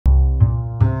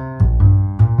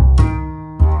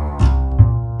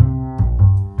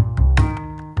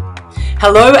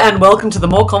Hello and welcome to the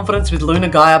More Confidence with Luna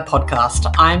Gaia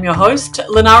podcast. I am your host,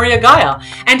 Luna Gaia,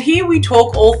 and here we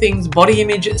talk all things body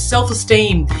image,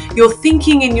 self-esteem, your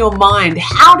thinking in your mind.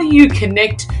 How do you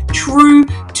connect true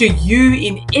to you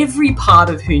in every part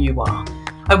of who you are?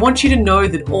 I want you to know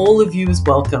that all of you is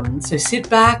welcome, so sit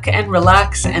back and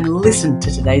relax and listen to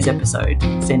today's episode.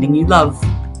 Sending you love.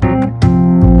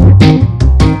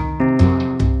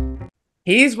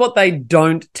 Here's what they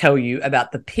don't tell you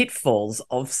about the pitfalls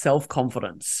of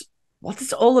self-confidence. What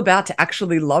it's all about to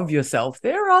actually love yourself.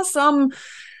 There are some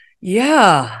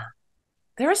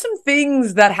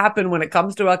things that happen when it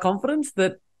comes to our confidence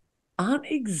that aren't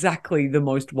exactly the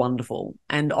most wonderful.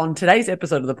 And on today's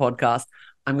episode of the podcast,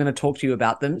 I'm going to talk to you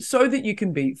about them so that you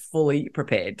can be fully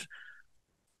prepared.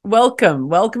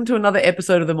 Welcome to another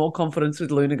episode of the More Confidence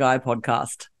with Luna Gaia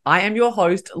podcast. I am your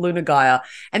host, Luna Gaia,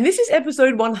 and this is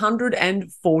episode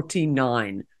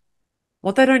 149.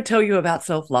 What they don't tell you about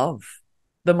self-love,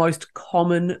 the most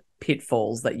common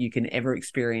pitfalls that you can ever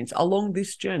experience along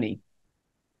this journey.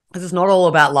 Because it's not all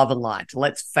about love and light,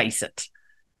 let's face it.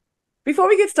 Before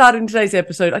we get started in today's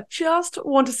episode, I just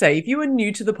want to say, if you are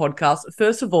new to the podcast,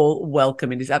 first of all,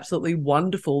 welcome. It is absolutely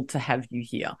wonderful to have you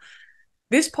here.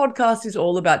 This podcast is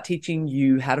all about teaching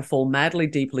you how to fall madly,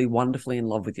 deeply, wonderfully in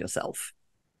love with yourself.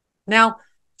 Now,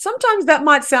 sometimes that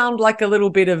might sound like a little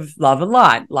bit of love and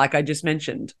light, like I just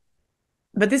mentioned.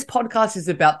 But this podcast is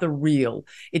about the real.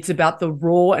 It's about the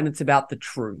raw and it's about the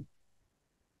true.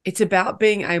 It's about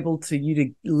being able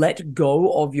to let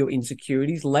go of your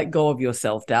insecurities, let go of your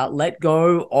self-doubt, let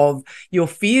go of your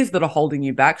fears that are holding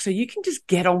you back so you can just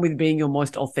get on with being your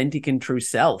most authentic and true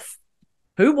self.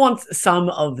 Who wants some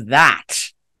of that?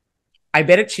 I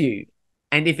bet it's you.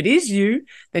 And if it is you,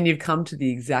 then you've come to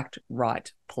the exact right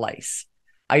place.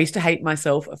 I used to hate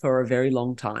myself for a very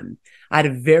long time. I had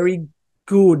a very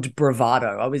good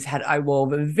bravado. I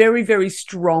wore a very, very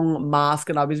strong mask,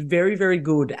 and I was very, very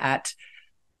good at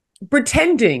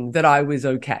pretending that I was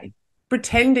okay,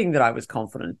 pretending that I was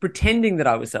confident, pretending that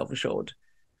I was self-assured.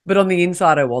 But on the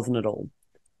inside, I wasn't at all.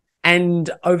 And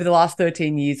over the last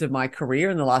 13 years of my career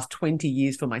and the last 20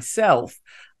 years for myself,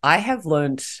 I have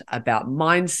learned about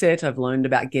mindset. I've learned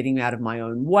about getting out of my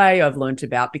own way. I've learned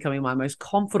about becoming my most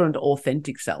confident,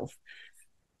 authentic self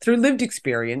through lived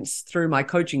experience, through my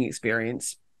coaching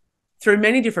experience, through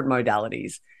many different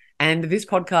modalities. And this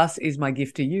podcast is my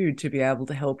gift to you to be able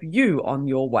to help you on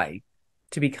your way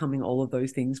to becoming all of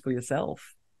those things for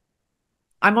yourself.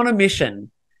 I'm on a mission.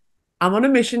 I'm on a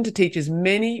mission to teach as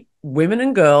many women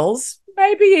and girls,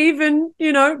 maybe even,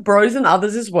 bros and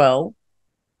others as well,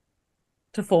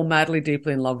 to fall madly,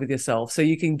 deeply in love with yourself so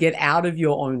you can get out of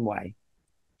your own way.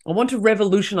 I want to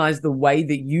revolutionize the way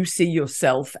that you see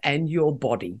yourself and your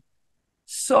body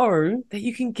so that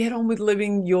you can get on with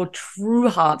living your true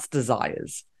heart's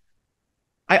desires.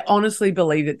 I honestly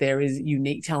believe that there is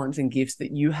unique talents and gifts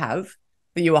that you have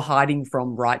that you are hiding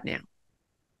from right now.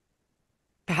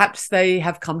 Perhaps they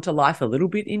have come to life a little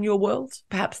bit in your world.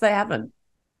 Perhaps they haven't.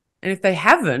 And if they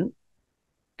haven't,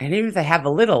 and even if they have a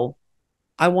little,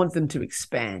 I want them to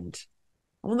expand.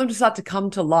 I want them to start to come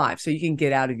to life so you can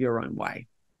get out of your own way.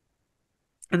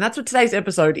 And that's what today's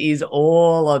episode is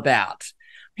all about.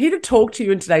 I'm here to talk to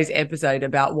you in today's episode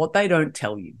about what they don't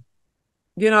tell you.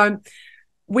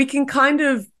 We can kind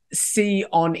of see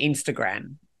on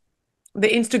Instagram, the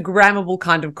Instagrammable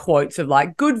kind of quotes of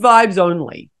like good vibes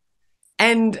only.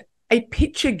 And a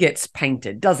picture gets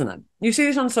painted, doesn't it? You see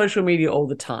this on social media all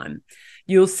the time.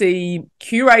 You'll see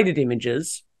curated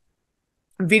images,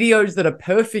 videos that are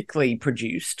perfectly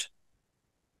produced,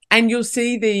 and you'll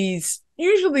see these,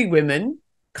 usually women,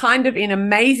 kind of in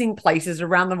amazing places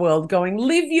around the world going,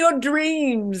 live your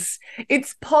dreams.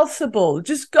 It's possible.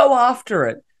 Just go after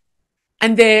it.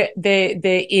 And they're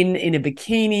in a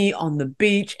bikini on the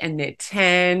beach and they're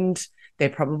tanned. They're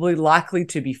probably likely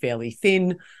to be fairly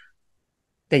thin.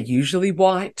 They're usually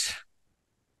white.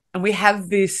 And we have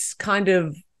this kind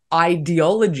of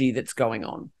ideology that's going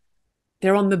on.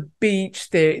 They're on the beach.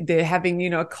 They're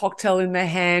having, a cocktail in their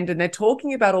hand, and they're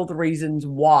talking about all the reasons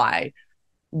why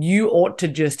you ought to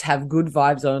just have good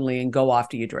vibes only and go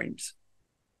after your dreams.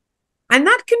 And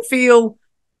that can feel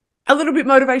a little bit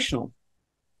motivational,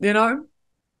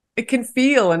 It can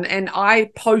feel, and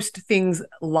I post things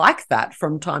like that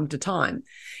from time to time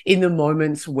in the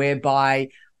moments whereby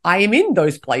I am in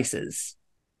those places.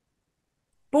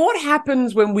 But what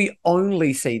happens when we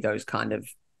only see those kind of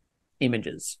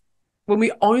images? When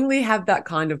we only have that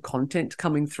kind of content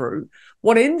coming through,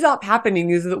 what ends up happening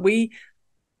is that we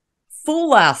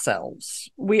fool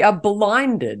ourselves. We are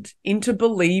blinded into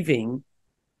believing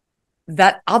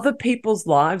that other people's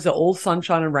lives are all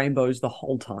sunshine and rainbows the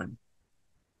whole time.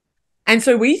 And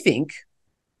so we think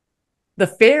the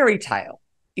fairy tale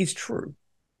is true.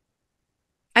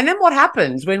 And then what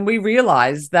happens when we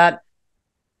realize that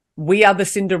we are the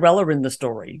Cinderella in the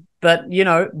story, but,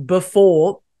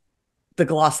 before the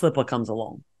glass slipper comes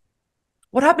along?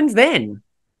 What happens then?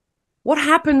 What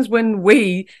happens when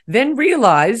we then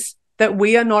realize that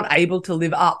we are not able to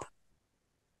live up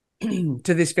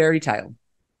to this fairy tale?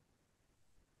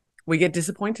 We get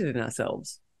disappointed in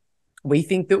ourselves. We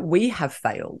think that we have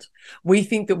failed. We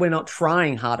think that we're not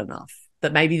trying hard enough,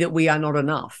 that maybe that we are not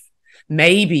enough.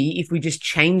 Maybe if we just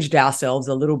changed ourselves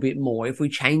a little bit more, if we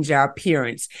changed our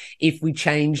appearance, if we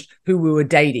changed who we were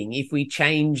dating, if we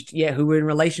changed, who we're in a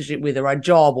relationship with, or our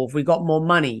job, or if we got more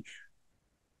money.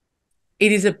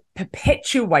 It is a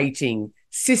perpetuating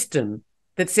system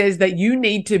that says that you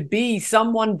need to be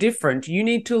someone different. You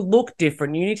need to look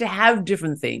different. You need to have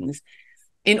different things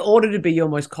in order to be your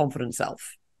most confident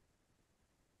self.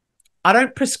 I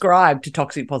don't prescribe to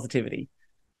toxic positivity.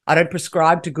 I don't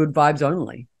prescribe to good vibes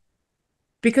only,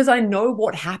 because I know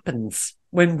what happens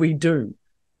when we do.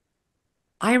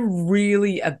 I am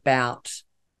really about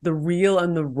the real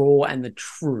and the raw and the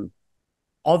true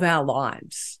of our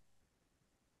lives,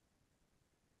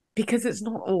 because it's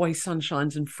not always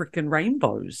sunshines and frickin'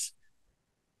 rainbows.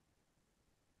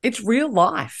 It's real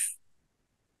life.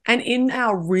 And in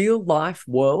our real life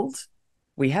world,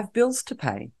 we have bills to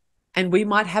pay, and we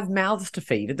might have mouths to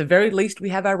feed. At the very least, we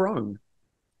have our own.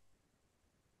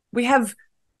 We have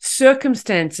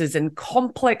circumstances and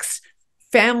complex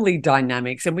family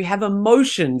dynamics, and we have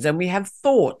emotions, and we have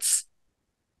thoughts.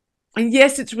 And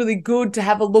yes, it's really good to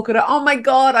have a look at it. Oh my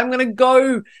God, I'm going to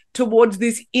go towards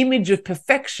this image of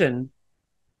perfection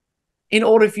in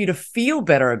order for you to feel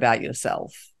better about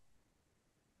yourself.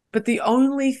 But the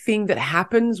only thing that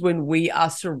happens when we are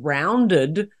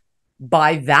surrounded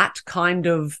by that kind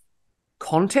of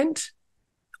content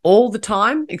all the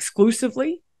time,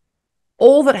 exclusively,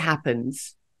 all that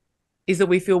happens is that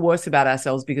we feel worse about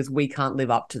ourselves because we can't live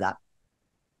up to that.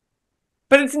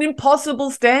 But it's an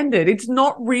impossible standard. It's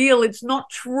not real. It's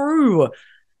not true.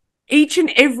 Each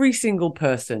and every single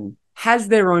person has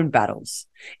their own battles.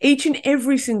 Each and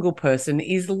every single person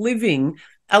is living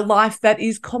a life that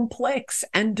is complex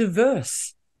and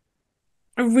diverse.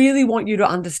 I really want you to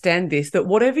understand this, that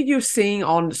whatever you're seeing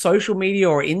on social media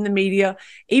or in the media,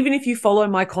 even if you follow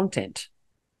my content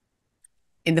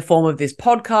in the form of this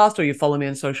podcast or you follow me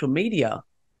on social media,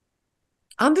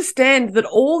 understand that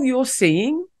all you're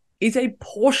seeing is a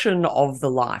portion of the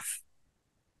life.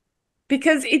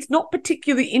 Because it's not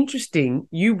particularly interesting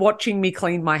you watching me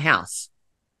clean my house.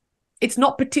 It's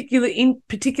not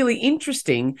particularly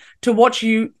interesting to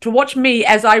watch me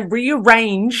as I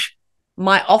rearrange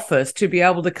my office to be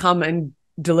able to come and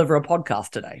deliver a podcast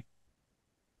today.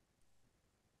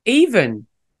 Even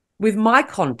with my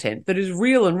content that is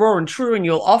real and raw and true, and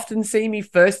you'll often see me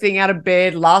first thing out of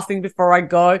bed, last thing before I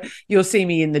go. You'll see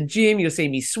me in the gym. You'll see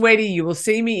me sweaty. You will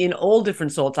see me in all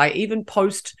different sorts. I even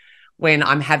post when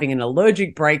I'm having an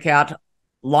allergic breakout,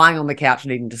 lying on the couch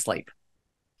needing to sleep.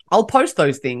 I'll post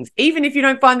those things, even if you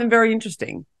don't find them very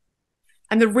interesting.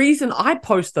 And the reason I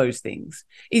post those things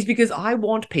is because I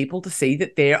want people to see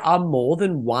that there are more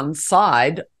than one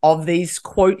side of these,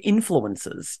 quote,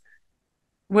 influencers.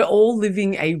 We're all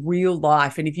living a real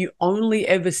life. And if you only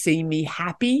ever see me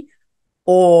happy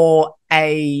or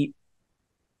a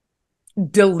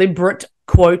deliberate,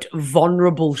 quote,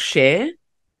 vulnerable share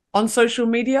on social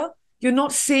media, you're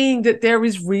not seeing that there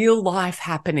is real life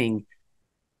happening.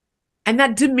 And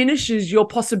that diminishes your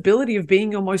possibility of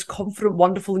being your most confident,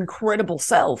 wonderful, incredible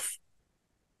self.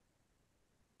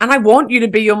 And I want you to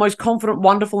be your most confident,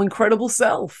 wonderful, incredible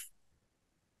self.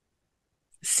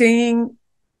 Seeing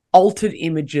altered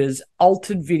images,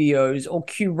 altered videos, or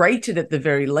curated at the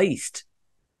very least,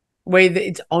 where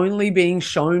it's only being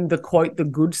shown the, quote, the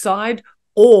good side,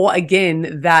 or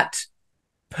again, that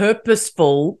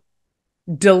purposeful,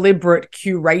 deliberate,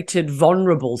 curated,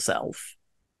 vulnerable self.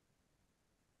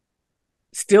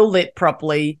 Still lit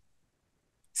properly,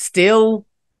 still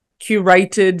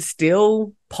curated,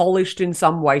 still polished in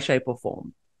some way, shape, or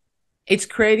form. It's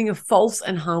creating a false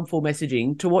and harmful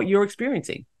messaging to what you're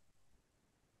experiencing.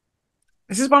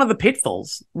 This is one of the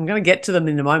pitfalls. I'm going to get to them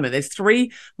in a moment. There's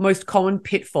 3 most common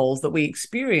pitfalls that we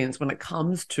experience when it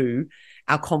comes to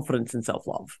our confidence and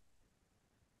self-love.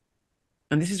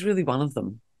 And this is really one of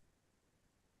them.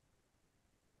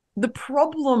 The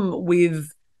problem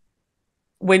with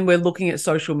when we're looking at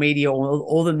social media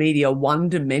or the media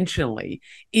one-dimensionally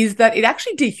is that it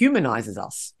actually dehumanizes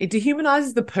us. It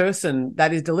dehumanizes the person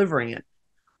that is delivering it.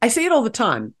 I see it all the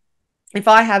time. If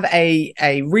I have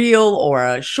a reel or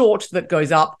a short that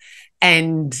goes up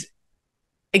and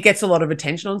it gets a lot of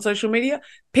attention on social media.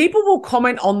 People will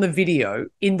comment on the video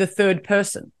in the third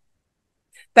person.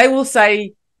 They will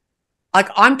say, like,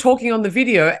 I'm talking on the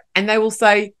video, and they will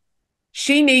say,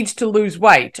 she needs to lose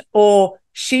weight, or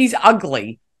she's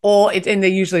ugly, or it's, and they're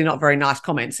usually not very nice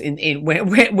comments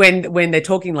when they're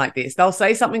talking like this. They'll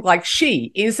say something like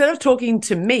she. Instead of talking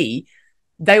to me,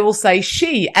 they will say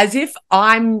she, as if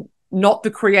I'm not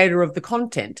the creator of the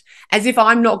content, as if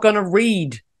I'm not going to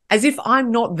read, as if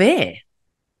I'm not there.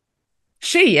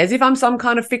 She, as if I'm some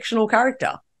kind of fictional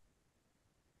character.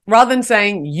 Rather than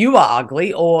saying you are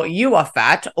ugly, or you are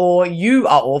fat, or you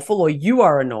are awful, or you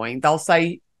are annoying, they'll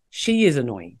say she is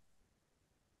annoying.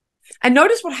 And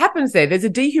notice what happens there. There's a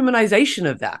dehumanization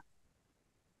of that.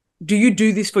 Do you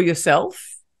do this for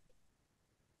yourself?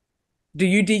 Do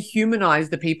you dehumanize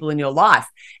the people in your life?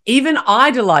 Even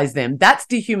idolize them. That's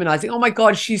dehumanizing. Oh my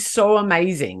God, she's so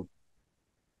amazing.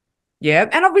 Yeah.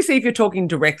 And obviously, if you're talking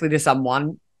directly to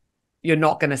someone, you're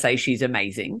not going to say she's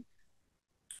amazing.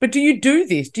 But do you do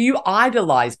this? Do you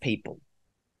idolize people?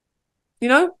 You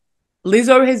know,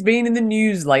 Lizzo has been in the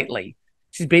news lately.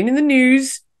 She's been in the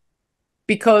news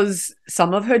because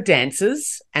some of her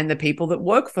dancers and the people that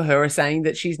work for her are saying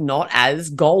that she's not as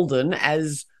golden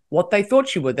as what they thought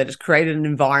she would, that it's created an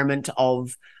environment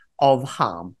of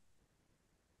harm.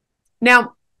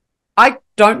 Now, I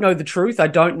don't know the truth. I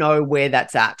don't know where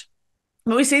that's at.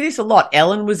 But we see this a lot.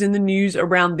 Ellen was in the news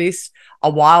around this a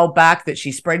while back, that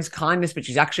she spreads kindness, but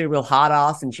she's actually a real hard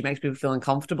ass and she makes people feel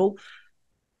uncomfortable.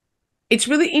 It's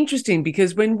really interesting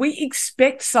because when we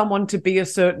expect someone to be a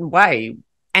certain way,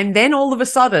 and then all of a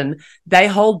sudden they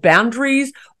hold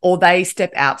boundaries or they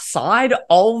step outside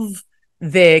of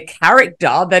their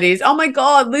character, that is, oh my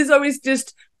God, Lizzo is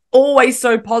just always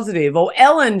so positive, or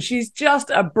Ellen, she's just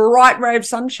a bright ray of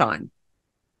sunshine.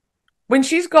 When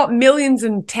she's got millions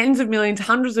and tens of millions,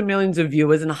 hundreds of millions of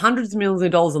viewers and hundreds of millions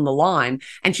of dollars on the line,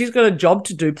 and she's got a job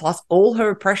to do plus all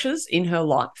her pressures in her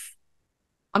life.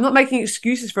 I'm not making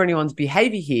excuses for anyone's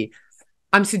behavior here.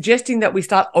 I'm suggesting that we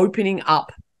start opening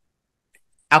up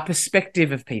our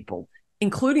perspective of people,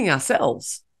 including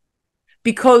ourselves.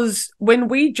 Because when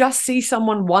we just see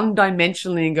someone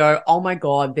one-dimensionally and go, oh my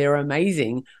God, they're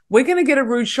amazing, we're going to get a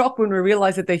rude shock when we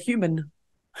realize that they're human.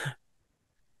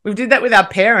 We did that with our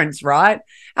parents, right?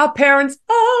 Our parents,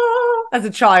 as a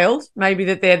child, maybe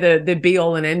that they're the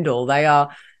be-all and end-all. They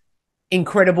are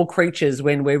incredible creatures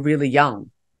when we're really young.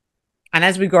 And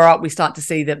as we grow up, we start to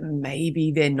see that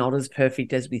maybe they're not as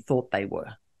perfect as we thought they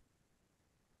were.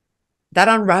 That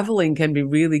unraveling can be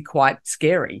really quite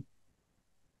scary.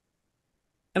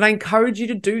 And I encourage you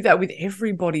to do that with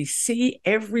everybody. See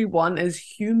everyone as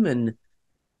human,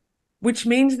 which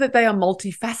means that they are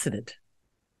multifaceted.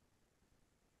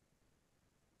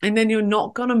 And then you're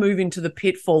not going to move into the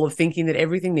pitfall of thinking that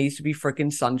everything needs to be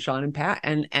freaking sunshine and power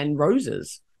and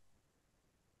roses.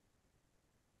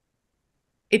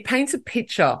 It paints a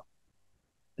picture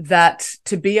that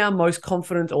to be our most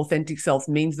confident, authentic self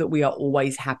means that we are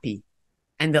always happy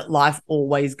and that life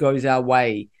always goes our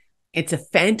way. It's a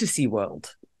fantasy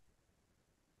world.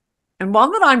 And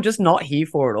one that I'm just not here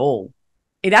for at all.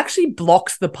 It actually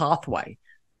blocks the pathway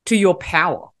to your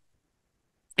power.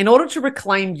 In order to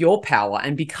reclaim your power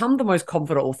and become the most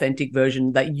confident, authentic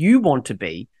version that you want to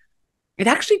be, it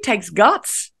actually takes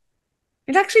guts.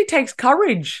 It actually takes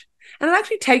courage. And it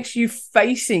actually takes you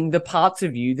facing the parts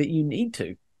of you that you need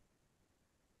to.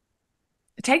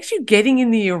 It takes you getting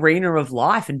in the arena of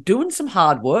life and doing some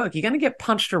hard work. You're going to get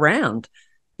punched around.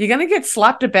 You're going to get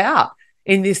slapped about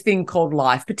in this thing called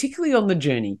life, particularly on the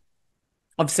journey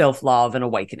of self-love and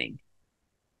awakening.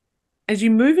 As you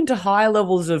move into higher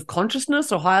levels of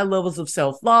consciousness or higher levels of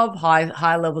self-love,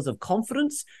 higher levels of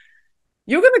confidence,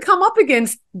 you're going to come up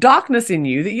against darkness in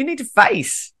you that you need to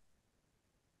face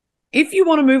if you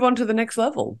want to move on to the next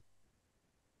level.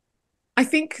 I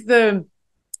think the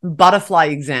butterfly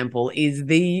example is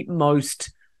the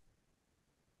most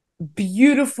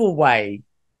beautiful way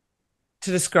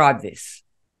to describe this.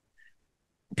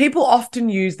 People often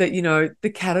use that, you know, the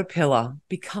caterpillar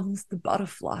becomes the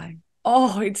butterfly.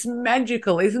 Oh, it's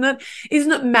magical, isn't it?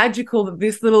 Isn't it magical that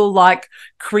this little like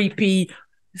creepy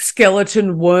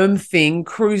skeleton worm thing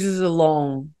cruises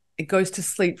along? It goes to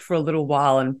sleep for a little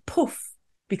while and poof,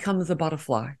 becomes a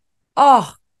butterfly.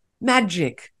 Oh,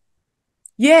 magic.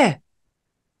 Yeah.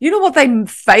 You know what they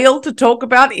fail to talk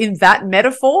about in that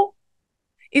metaphor?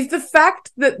 Is the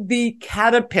fact that the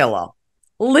caterpillar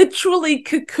literally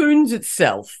cocoons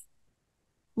itself,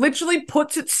 literally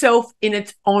puts itself in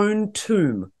its own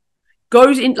tomb,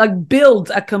 goes in, like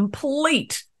builds a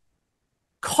complete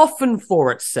coffin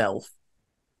for itself,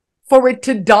 for it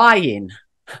to die in.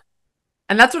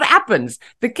 And that's what happens.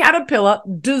 The caterpillar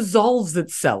dissolves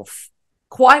itself,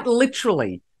 quite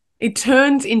literally. It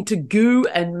turns into goo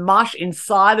and mush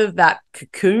inside of that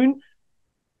cocoon,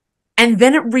 and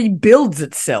then it rebuilds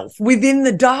itself within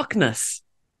the darkness.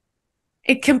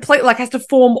 It completely has to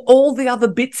form all the other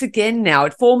bits again now.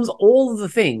 It forms all of the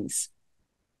things.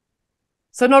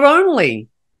 So not only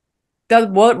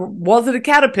was it a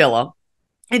caterpillar,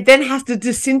 it then has to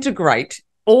disintegrate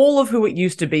all of who it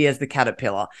used to be as the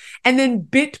caterpillar, and then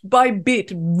bit by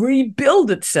bit rebuild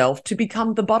itself to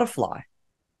become the butterfly.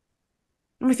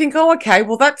 And we think, oh, okay,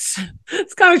 well,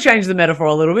 it's kind of changed the metaphor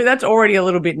a little bit. That's already a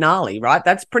little bit gnarly, right?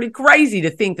 That's pretty crazy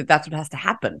to think that that's what has to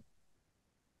happen.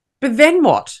 But then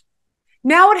what?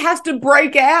 Now it has to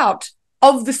break out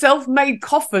of the self-made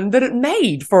coffin that it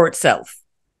made for itself.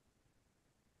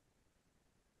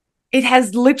 It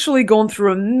has literally gone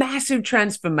through a massive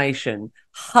transformation,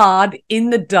 hard, in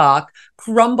the dark,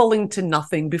 crumbling to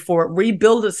nothing before it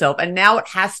rebuilds itself. And now it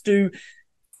has to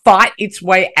fight its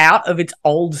way out of its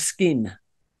old skin.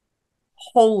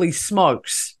 Holy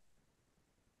smokes.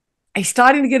 I'm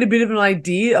starting to get a bit of an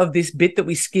idea of this bit that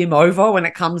we skim over when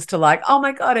it comes to like, oh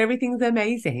my God, everything's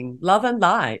amazing. Love and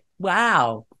light.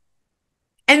 Wow.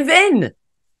 And then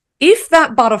if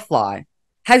that butterfly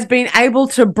has been able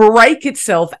to break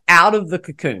itself out of the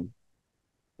cocoon,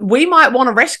 we might want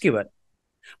to rescue it.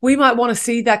 We might want to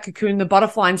see that cocoon, the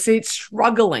butterfly, and see it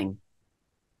struggling.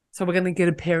 So we're going to get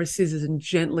a pair of scissors and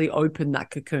gently open that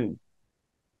cocoon.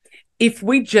 If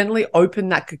we gently open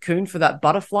that cocoon for that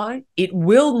butterfly, it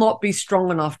will not be strong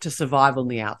enough to survive on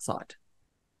the outside.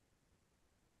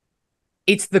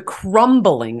 It's the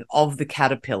crumbling of the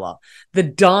caterpillar, the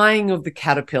dying of the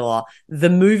caterpillar, the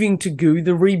moving to goo,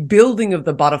 the rebuilding of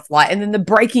the butterfly, and then the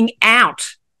breaking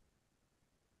out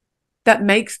that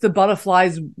makes the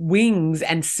butterfly's wings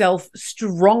and self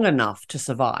strong enough to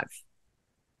survive.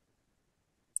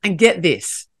 And get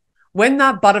this, when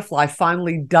that butterfly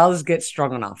finally does get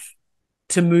strong enough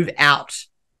to move out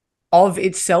of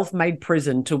its self-made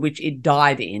prison to which it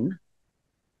died in,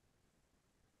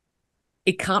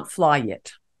 it can't fly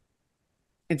yet.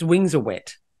 Its wings are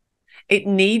wet. It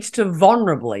needs to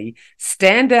vulnerably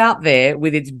stand out there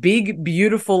with its big,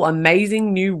 beautiful,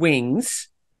 amazing new wings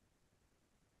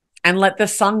and let the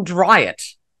sun dry it.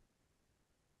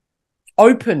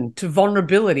 Open to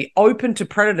vulnerability, open to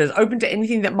predators, open to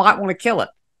anything that might want to kill it.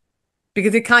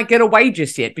 Because it can't get away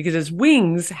just yet, because its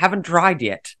wings haven't dried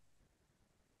yet.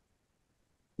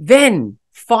 Then,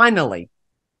 finally,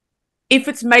 if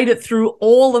it's made it through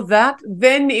all of that,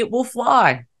 then it will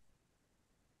fly.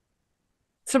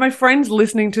 So my friends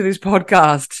listening to this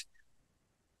podcast,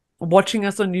 watching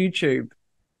us on YouTube,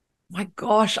 my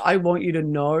gosh, I want you to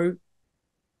know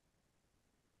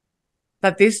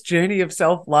that this journey of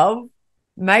self-love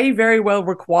may very well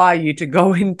require you to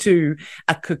go into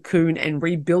a cocoon and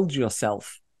rebuild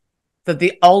yourself. That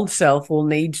the old self will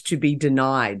need to be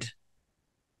denied,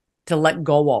 to let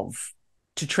go of,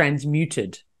 to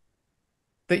transmuted.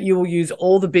 That you will use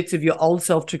all the bits of your old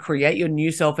self to create your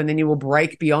new self, and then you will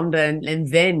break beyond it,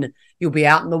 and then you'll be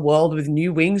out in the world with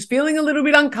new wings, feeling a little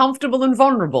bit uncomfortable and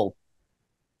vulnerable.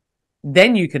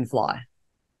 Then you can fly.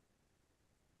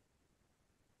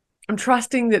 I'm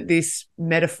trusting that this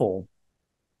metaphor,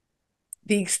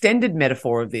 the extended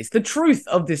metaphor of this, the truth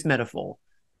of this metaphor,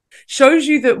 shows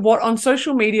you that what on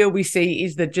social media we see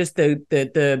is that just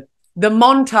the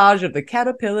montage of the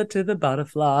caterpillar to the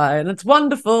butterfly, and it's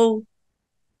wonderful.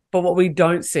 But what we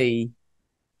don't see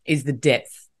is the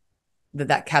depth that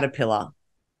that caterpillar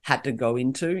had to go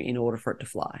into in order for it to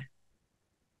fly.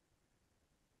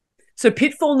 So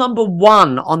pitfall number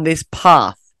one on this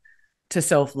path to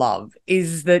self-love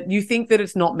is that you think that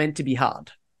it's not meant to be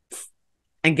hard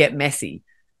and get messy.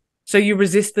 So you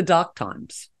resist the dark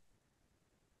times.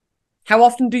 How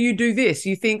often do you do this?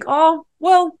 You think, oh,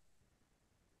 well,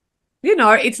 you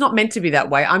know, it's not meant to be that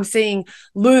way. I'm seeing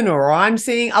Luna, or I'm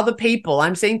seeing other people.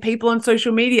 I'm seeing people on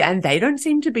social media, and they don't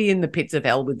seem to be in the pits of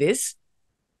hell with this.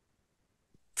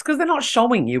 It's because they're not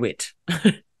showing you it.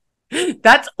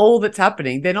 That's all that's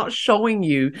happening. They're not showing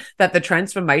you that the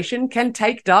transformation can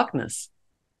take darkness.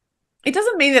 It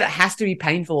doesn't mean that it has to be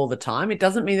painful all the time. It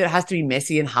doesn't mean that it has to be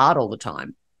messy and hard all the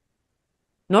time.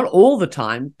 Not all the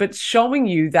time, but showing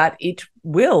you that it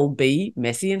will be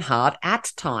messy and hard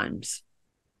at times.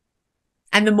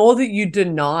 And the more that you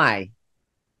deny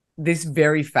this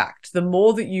very fact, the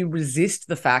more that you resist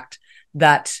the fact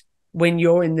that when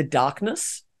you're in the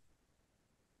darkness,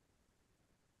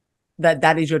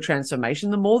 that is your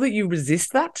transformation, the more that you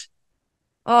resist that,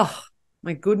 oh,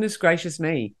 my goodness gracious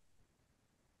me,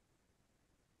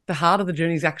 the harder the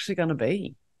journey is actually going to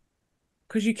be.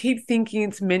 because you keep thinking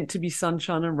it's meant to be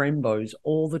sunshine and rainbows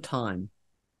all the time,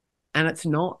 and it's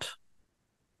not.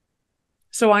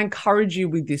 So I encourage you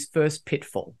with this first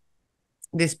pitfall,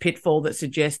 this pitfall that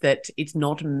suggests that it's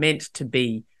not meant to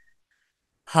be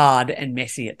hard and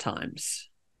messy at times.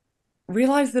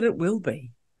 Realize that it will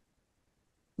be.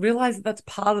 Realize that that's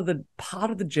part of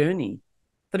the journey.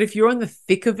 That if you're in the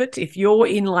thick of it, if you're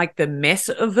in like the mess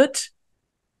of it,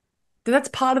 then that's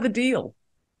part of the deal.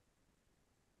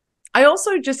 I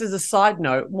also, just as a side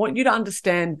note, want you to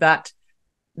understand that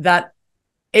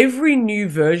every new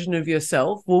version of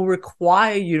yourself will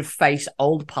require you to face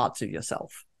old parts of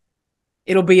yourself.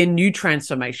 It'll be a new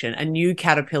transformation, a new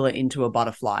caterpillar into a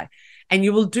butterfly. And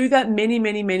you will do that many,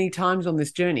 many, many times on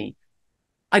this journey.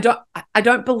 I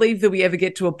don't believe that we ever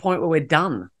get to a point where we're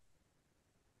done.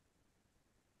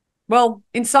 Well,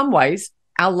 in some ways,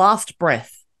 our last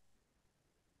breath,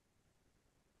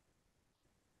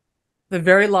 the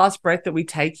very last breath that we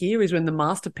take here, is when the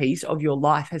masterpiece of your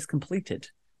life has completed.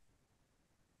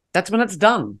 That's when it's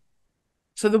done.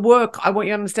 So the work, I want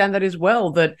you to understand that as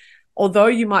well, that although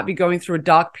you might be going through a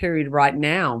dark period right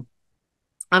now,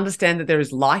 understand that there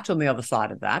is light on the other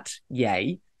side of that.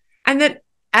 Yay. And that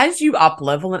as you up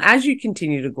level and as you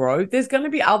continue to grow, there's going to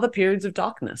be other periods of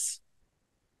darkness.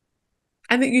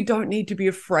 And that you don't need to be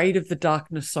afraid of the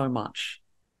darkness so much.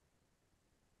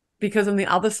 Because on the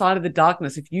other side of the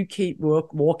darkness, if you keep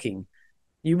walking,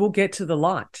 you will get to the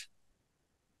light.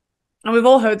 And we've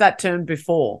all heard that term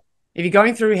before. If you're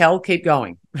going through hell, keep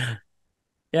going.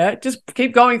 Yeah, just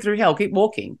keep going through hell, keep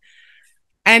walking.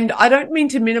 And I don't mean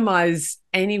to minimize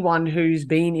anyone who's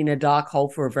been in a dark hole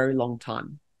for a very long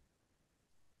time.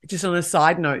 Just on a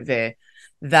side note there,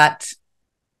 that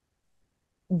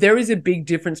there is a big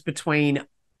difference between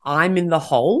I'm in the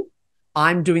hole,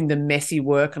 I'm doing the messy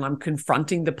work, and I'm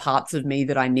confronting the parts of me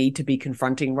that I need to be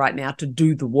confronting right now to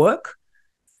do the work,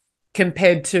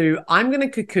 compared to I'm going to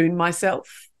cocoon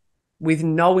myself with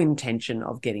no intention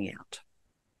of getting out,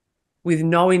 with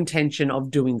no intention of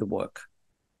doing the work.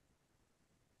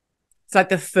 It's like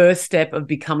the first step of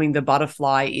becoming the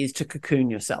butterfly is to cocoon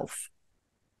yourself.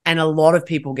 And a lot of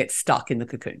people get stuck in the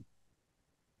cocoon. In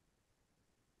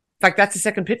fact, that's the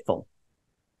second pitfall,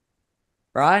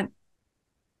 right?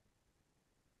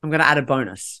 I'm going to add a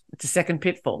bonus. It's a second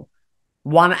pitfall.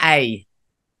 1A,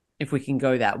 if we can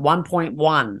go that.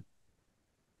 1.1.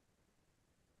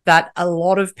 That a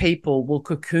lot of people will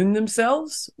cocoon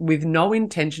themselves with no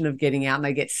intention of getting out, and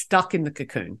they get stuck in the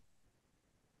cocoon.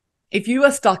 If you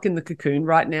are stuck in the cocoon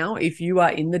right now, if you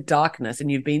are in the darkness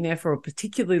and you've been there for a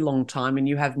particularly long time and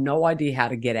you have no idea how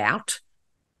to get out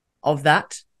of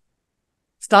that,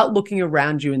 start looking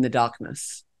around you in the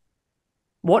darkness.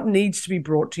 What needs to be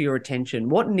brought to your attention?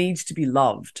 What needs to be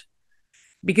loved?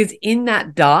 Because in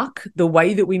that dark, the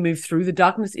way that we move through the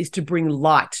darkness is to bring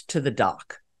light to the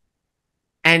dark.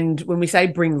 And when we say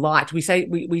bring light, we say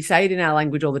it in our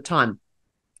language all the time.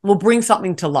 We'll bring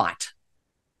something to light.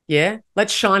 Yeah,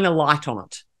 let's shine a light on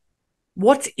it.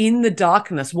 What's in the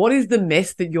darkness? What is the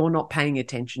mess that you're not paying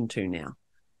attention to now?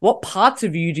 What parts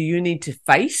of you do you need to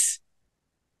face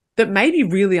that may be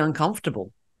really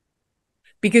uncomfortable?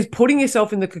 Because putting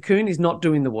yourself in the cocoon is not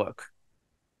doing the work.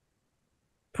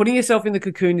 Putting yourself in the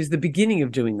cocoon is the beginning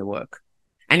of doing the work.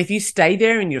 And if you stay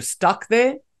there and you're stuck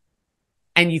there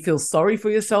and you feel sorry for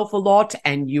yourself a lot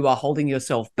and you are holding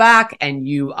yourself back and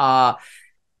you are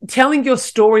telling your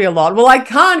story a lot. Well, I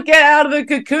can't get out of the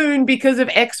cocoon because of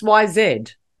X, Y, Z.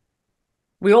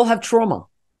 We all have trauma.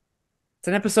 It's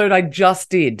an episode I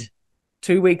just did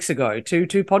 2 weeks ago, two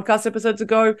podcast episodes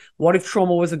ago. What if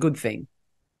trauma was a good thing?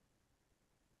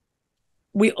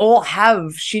 We all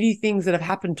have shitty things that have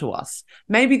happened to us.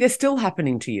 Maybe they're still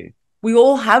happening to you. We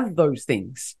all have those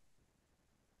things.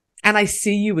 And I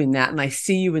see you in that, and I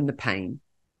see you in the pain.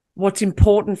 What's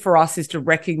important for us is to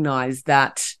recognize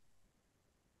that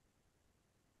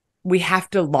we have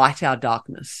to light our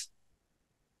darkness,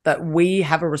 that we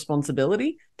have a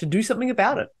responsibility to do something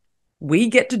about it. We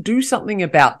get to do something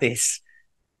about this.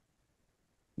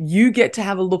 You get to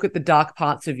have a look at the dark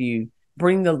parts of you,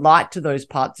 bring the light to those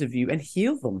parts of you and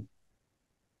heal them.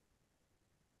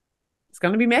 It's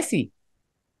going to be messy.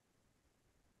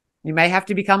 You may have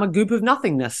to become a goop of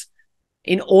nothingness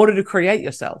in order to create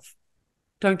yourself.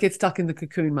 Don't get stuck in the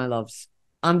cocoon, my loves.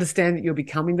 Understand that you're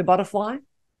becoming the butterfly.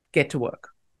 Get to work.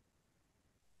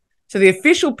 So the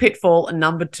official pitfall,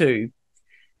 number 2,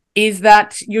 is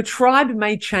that your tribe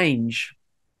may change.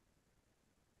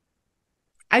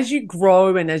 As you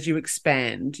grow and as you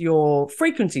expand, your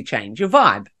frequency changes, your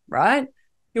vibe, right?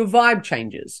 Your vibe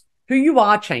changes. Who you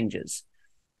are changes.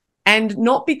 And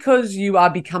not because you are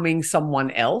becoming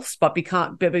someone else, but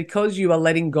because you are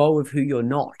letting go of who you're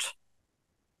not.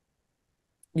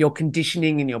 Your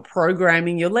conditioning and your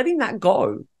programming, you're letting that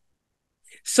go.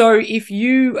 So if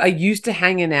you are used to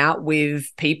hanging out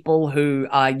with people who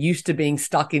are used to being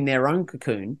stuck in their own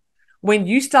cocoon, when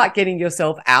you start getting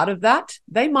yourself out of that,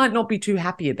 they might not be too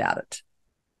happy about it.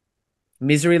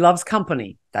 Misery loves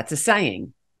company. That's a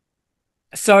saying.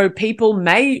 So people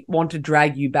may want to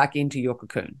drag you back into your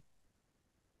cocoon.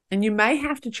 And you may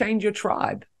have to change your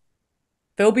tribe.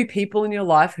 There'll be people in your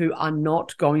life who are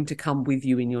not going to come with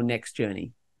you in your next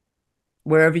journey.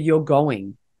 Wherever you're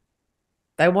going,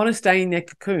 they want to stay in their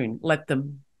cocoon. Let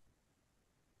them.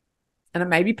 And it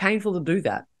may be painful to do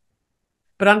that.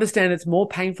 But understand it's more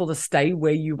painful to stay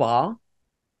where you are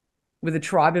with a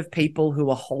tribe of people who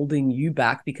are holding you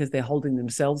back because they're holding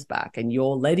themselves back and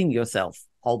you're letting yourself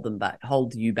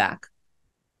hold you back.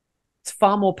 It's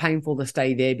far more painful to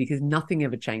stay there because nothing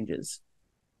ever changes.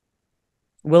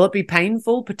 Will it be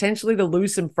painful potentially to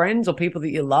lose some friends or people that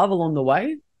you love along the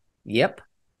way? Yep.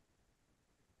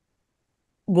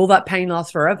 Will that pain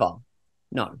last forever?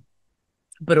 No.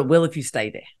 But it will if you stay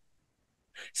there.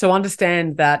 So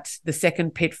understand that the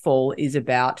second pitfall is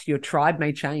about your tribe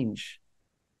may change,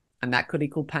 and that could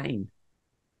equal pain.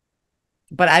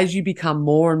 But as you become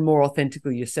more and more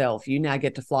authentically yourself, you now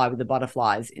get to fly with the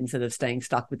butterflies instead of staying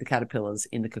stuck with the caterpillars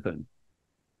in the cocoon.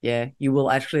 Yeah, you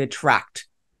will actually attract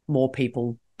more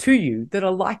people to you that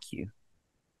are like you.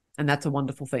 And that's a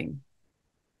wonderful thing.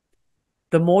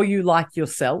 The more you like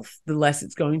yourself, the less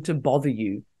it's going to bother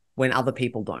you when other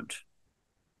people don't.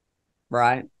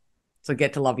 Right? So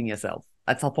get to loving yourself.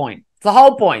 That's the point. It's the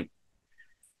whole point.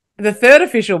 The third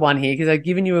official one here, because I've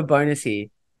given you a bonus here.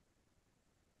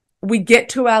 We get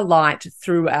to our light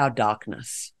through our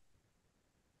darkness.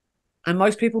 And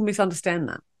most people misunderstand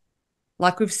that.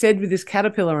 Like we've said with this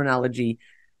caterpillar analogy,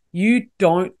 you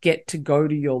don't get to go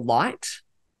to your light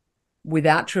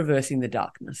without traversing the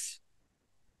darkness.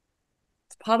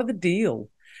 It's part of the deal.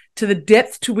 To the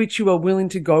depth to which you are willing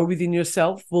to go within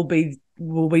yourself will be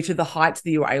to the heights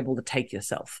that you are able to take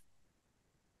yourself.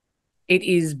 It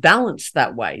is balanced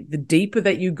that way. The deeper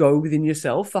that you go within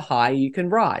yourself, the higher you can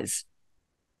rise.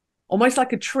 Almost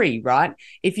like a tree, right?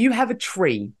 If you have a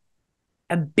tree,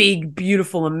 a big,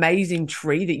 beautiful, amazing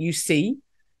tree that you see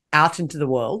out into the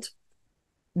world,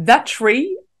 that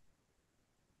tree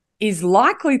is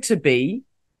likely to be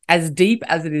as deep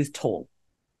as it is tall.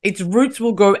 Its roots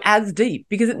will go as deep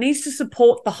because it needs to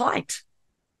support the height.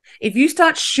 If you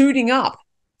start shooting up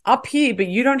here, but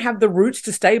you don't have the roots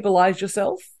to stabilize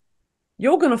yourself,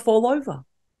 you're going to fall over.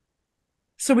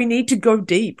 So we need to go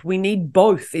deep. We need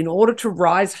both. In order to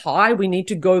rise high, we need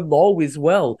to go low as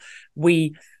well.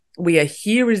 We are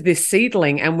here as this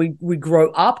seedling and we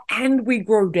grow up and we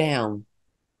grow down.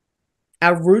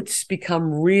 Our roots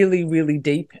become really, really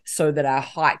deep so that our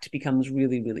height becomes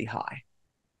really, really high.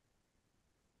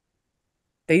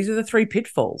 These are the three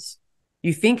pitfalls.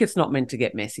 You think it's not meant to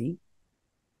get messy.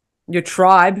 Your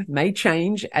tribe may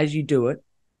change as you do it,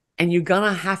 and you're going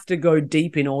to have to go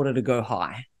deep in order to go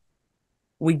high.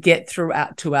 We get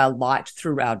to our light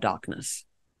through our darkness.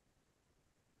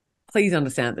 Please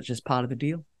understand that's just part of the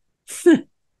deal.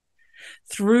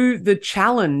 Through the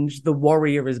challenge, the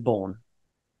warrior is born.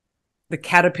 The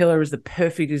caterpillar is the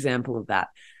perfect example of that.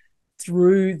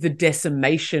 Through the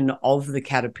decimation of the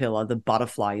caterpillar, the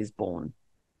butterfly is born.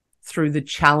 Through the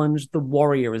challenge, the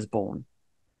warrior is born.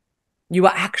 You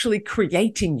are actually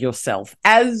creating yourself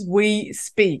as we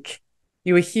speak.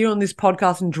 You are here on this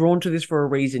podcast and drawn to this for a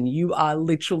reason. You are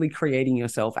literally creating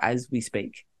yourself as we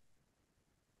speak.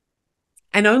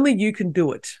 And only you can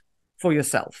do it for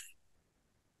yourself.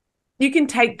 You can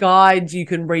take guides, you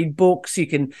can read books, you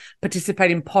can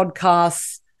participate in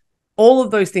podcasts. All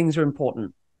of those things are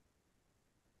important.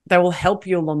 They will help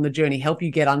you along the journey, help you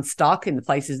get unstuck in the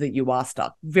places that you are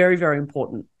stuck. Very, very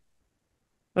important.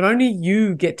 But only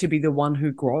you get to be the one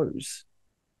who grows.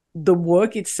 The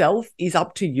work itself is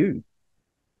up to you.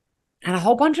 And a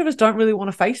whole bunch of us don't really want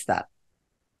to face that.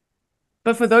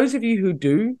 But for those of you who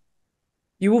do,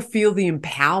 you will feel the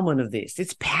empowerment of this.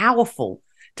 It's powerful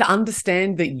to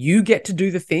understand that you get to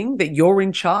do the thing, that you're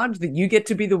in charge, that you get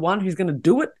to be the one who's going to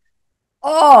do it.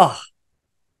 Oh,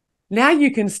 now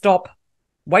you can stop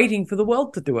waiting for the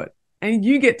world to do it. And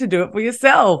you get to do it for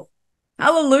yourself.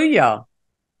 Hallelujah.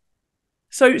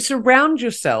 So surround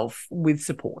yourself with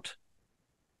support.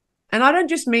 And I don't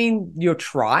just mean your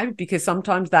tribe, because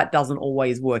sometimes that doesn't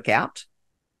always work out,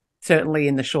 certainly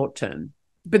in the short term.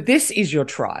 But this is your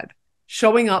tribe.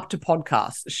 Showing up to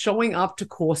podcasts, showing up to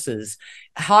courses,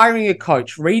 hiring a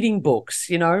coach, reading books,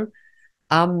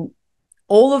 all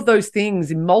All of those things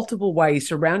in multiple ways.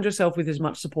 Surround yourself with as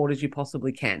much support as you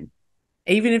possibly can,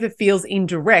 even if it feels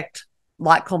indirect,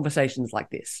 like conversations like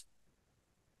this.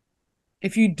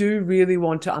 If you do really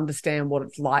want to understand what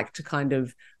it's like to kind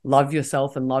of love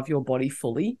yourself and love your body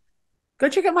fully, go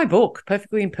check out my book,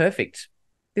 Perfectly Imperfect.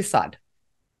 This side.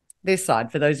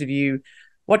 For those of you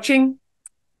watching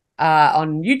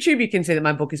on YouTube, you can see that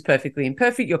my book is Perfectly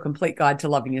Imperfect, Your Complete Guide to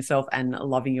Loving Yourself and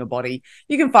Loving Your Body.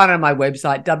 You can find it on my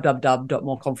website,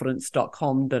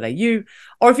 www.moreconfidence.com.au,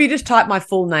 or if you just type my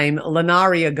full name,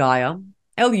 Lunaria Gaia,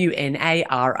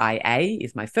 Lunaria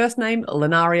is my first name,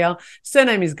 Lunaria,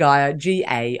 surname is Gaia,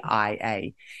 Gaia.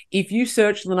 If you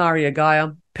search Lunaria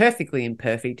Gaia, Perfectly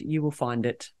Imperfect, you will find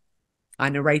it. I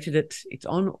narrated it. It's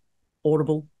on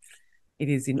Audible. It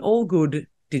is in all good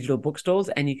digital bookstores,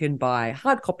 and you can buy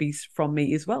hard copies from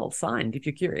me as well, signed, if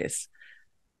you're curious.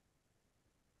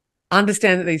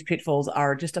 Understand that these pitfalls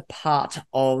are just a part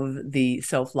of the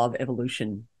self-love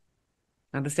evolution.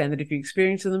 Understand that if you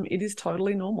experience them, it is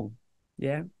totally normal.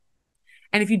 Yeah.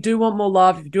 And if you do want more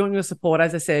love, if you do want your support,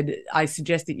 as I said, I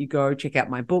suggest that you go check out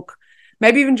my book.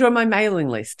 Maybe even join my mailing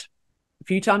list. A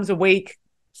few times a week,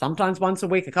 sometimes once a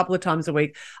week, a couple of times a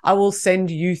week, I will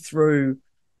send you through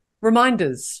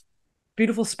reminders,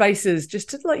 beautiful spaces, just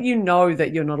to let you know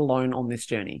that you're not alone on this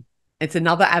journey. It's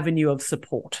another avenue of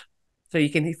support. So you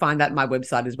can find that on my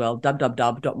website as well,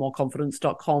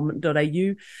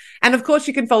 www.moreconfidence.com.au. And of course,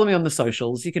 you can follow me on the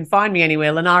socials. You can find me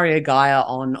anywhere, Lunaria Gaia,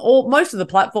 on most of the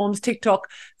platforms, TikTok,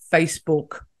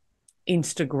 Facebook,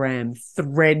 Instagram,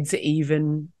 Threads,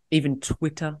 even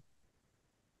Twitter.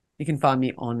 You can find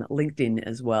me on LinkedIn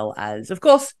as well as, of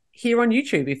course, here on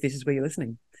YouTube, if this is where you're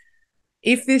listening.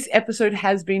 If this episode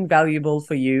has been valuable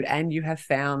for you and you have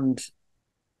found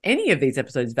any of these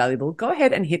episodes valuable, go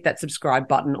ahead and hit that subscribe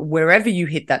button wherever you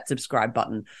hit that subscribe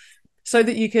button, so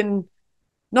that you can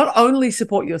not only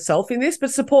support yourself in this,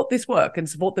 but support this work and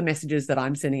support the messages that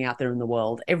I'm sending out there in the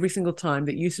world. Every single time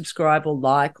that you subscribe or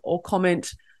like or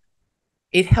comment,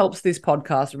 it helps this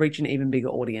podcast reach an even bigger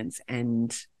audience.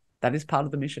 And that is part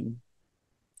of the mission.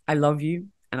 I love you,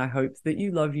 and I hope that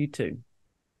you love you too.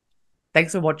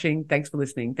 Thanks for watching. Thanks for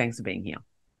listening. Thanks for being here.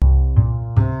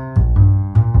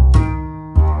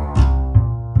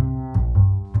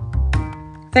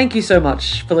 Thank you so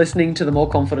much for listening to the More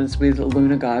Confidence with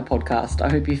Luna Gaia podcast. I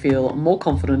hope you feel more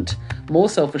confident, more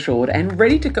self-assured, and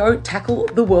ready to go tackle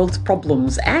the world's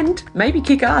problems and maybe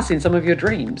kick ass in some of your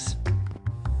dreams.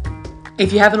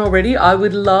 If you haven't already, I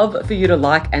would love for you to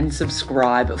like and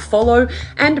subscribe, follow,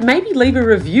 and maybe leave a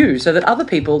review so that other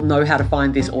people know how to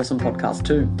find this awesome podcast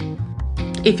too.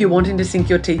 If you're wanting to sink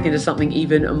your teeth into something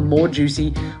even more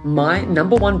juicy, my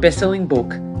 #1 best-selling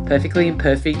book, Perfectly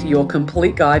Imperfect, Your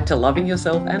Complete Guide to Loving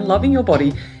Yourself and Loving Your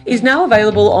Body, is now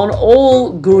available on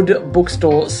all good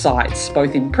bookstore sites,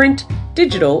 both in print,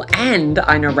 digital, and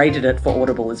I narrated it for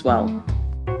Audible as well.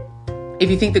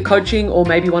 If you think that coaching or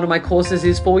maybe one of my courses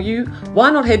is for you, why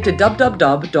not head to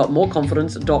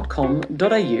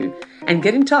www.moreconfidence.com.au and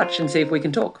get in touch and see if we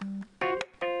can talk.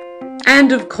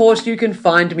 And of course, you can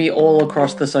find me all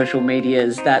across the social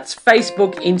medias. That's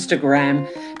Facebook, Instagram,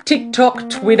 TikTok,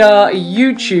 Twitter,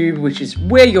 YouTube, which is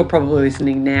where you're probably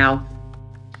listening now,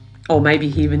 or maybe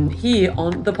even here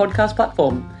on the podcast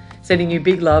platform. Sending you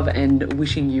big love and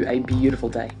wishing you a beautiful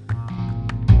day.